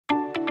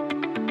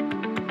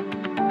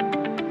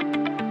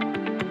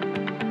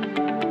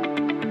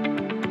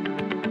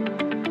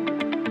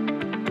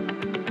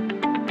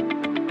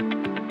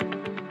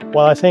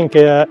Well, I think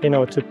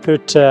to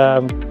put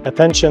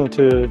attention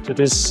to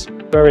this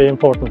very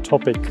important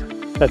topic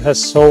that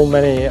has so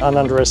many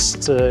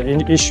unaddressed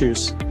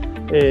issues,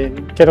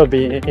 it cannot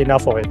be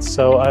enough of it.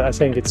 So I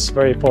think it's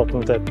very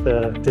important that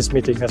this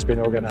meeting has been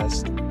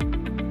organized.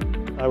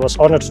 I was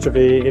honored to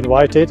be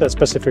invited,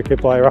 specifically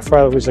by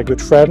Raphael, who is a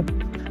good friend.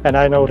 And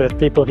I know that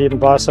people here in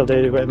Basel,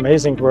 they do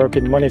amazing work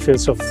in many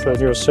fields of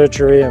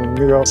neurosurgery and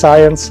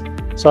neuroscience.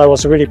 So I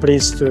was really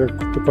pleased to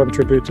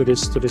contribute to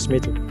this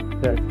meeting.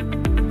 Yeah.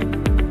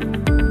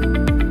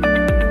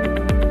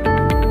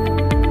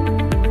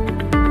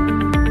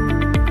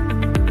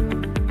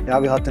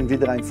 Ja, wir hatten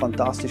wieder ein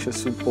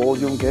fantastisches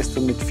Symposium,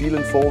 gestern mit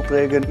vielen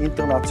Vorträgen,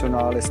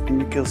 internationale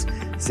Speakers,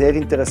 sehr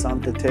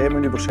interessante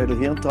Themen über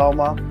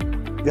Schädel-Hirntrauma.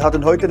 Wir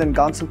hatten heute den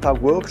ganzen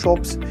Tag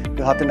Workshops.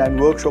 Wir hatten einen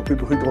Workshop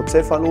über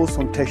Hydrocephalus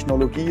und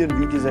Technologien,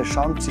 wie diese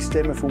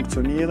Schandsysteme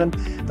funktionieren.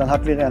 Dann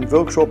hatten wir einen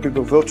Workshop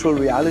über Virtual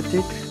Reality.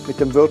 Mit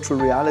dem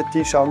Virtual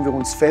Reality schauen wir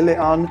uns Fälle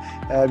an.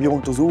 Wir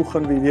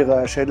untersuchen, wie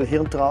wir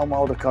Schädel-Hirntrauma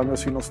oder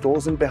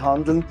Kraniosynostosen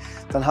behandeln.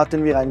 Dann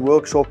hatten wir einen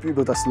Workshop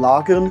über das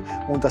Lagern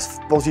und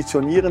das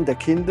Positionieren der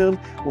Kinder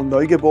und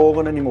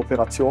Neugeborenen im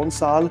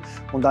Operationssaal.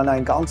 Und dann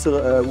ein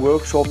ganzer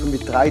Workshop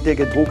mit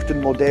 3D-gedruckten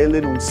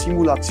Modellen und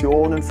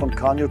Simulationen von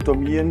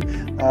Kraniotomien,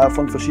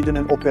 von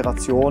verschiedenen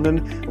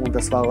Operationen. Und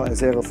das war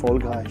sehr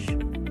erfolgreich.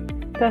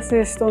 Das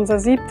ist unser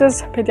 7.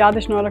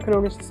 Pediatric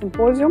Neurosurgery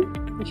Symposium.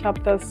 Ich habe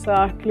das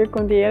Glück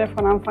und die Ehre,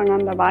 von Anfang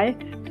an dabei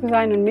zu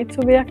sein und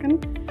mitzuwirken.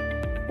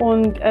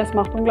 Und es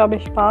macht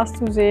unglaublich Spaß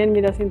zu sehen,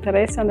 wie das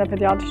Interesse an der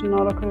pädiatrischen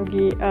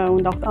Neurochirurgie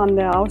und auch an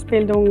der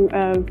Ausbildung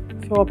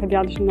zur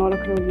pädiatrischen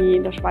Neurochirurgie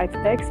in der Schweiz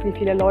wächst, wie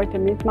viele Leute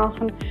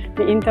mitmachen,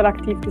 wie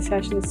interaktiv die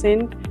Sessions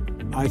sind.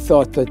 I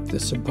thought that the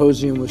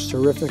symposium was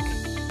terrific.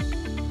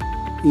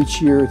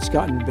 Each year it's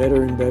gotten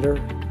better and better.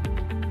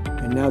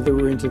 And now that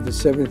we're into the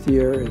 7th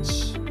year,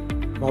 it's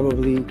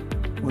probably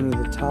one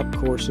of the top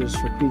courses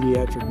for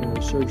pediatric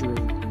neurosurgery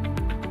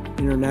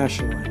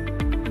internationally.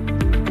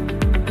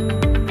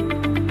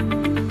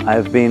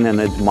 I've been an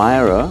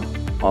admirer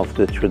of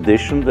the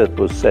tradition that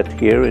was set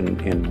here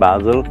in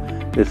Basel.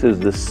 This is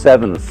the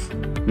 7th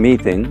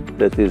meeting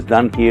that is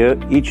done here,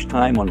 each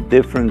time on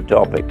different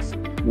topics.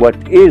 What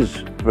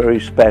is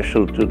very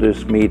special to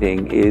this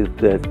meeting is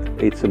that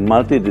it's a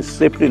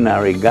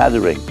multidisciplinary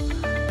gathering.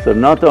 So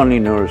not only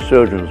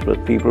neurosurgeons,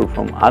 but people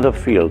from other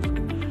fields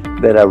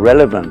that are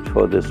relevant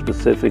for the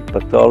specific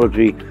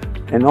pathology,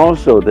 and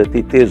also that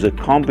it is a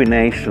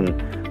combination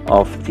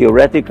of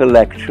theoretical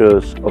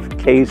lectures, of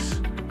case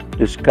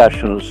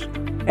discussions,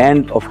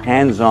 and of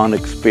hands-on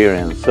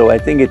experience. So I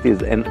think it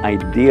is an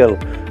ideal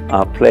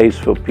place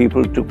for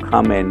people to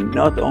come in,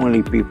 not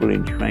only people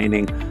in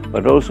training,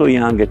 but also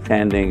young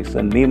attendings,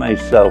 and me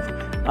myself,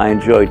 I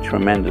enjoyed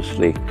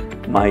tremendously.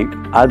 My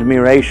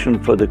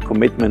admiration for the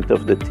commitment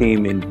of the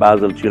team in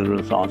Basel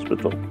Children's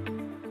Hospital.